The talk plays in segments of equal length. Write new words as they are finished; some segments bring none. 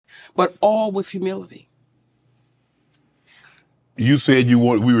but all with humility. You said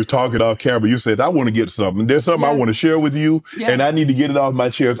we were talking off camera. You said, I want to get something. There's something I want to share with you, and I need to get it off my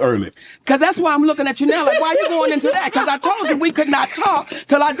chest early. Because that's why I'm looking at you now. Like, why are you going into that? Because I told you we could not talk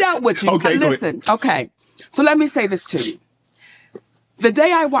till I dealt with you. Okay, listen. Okay. So let me say this to you. The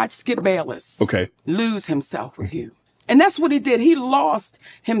day I watched Skip Bayless lose himself with you, and that's what he did. He lost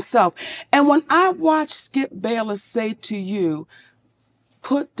himself. And when I watched Skip Bayless say to you,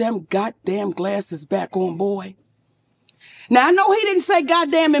 put them goddamn glasses back on, boy. Now, I know he didn't say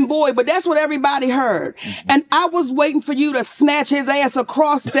goddamn and boy, but that's what everybody heard. And I was waiting for you to snatch his ass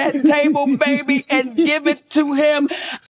across that table, baby, and give it to him.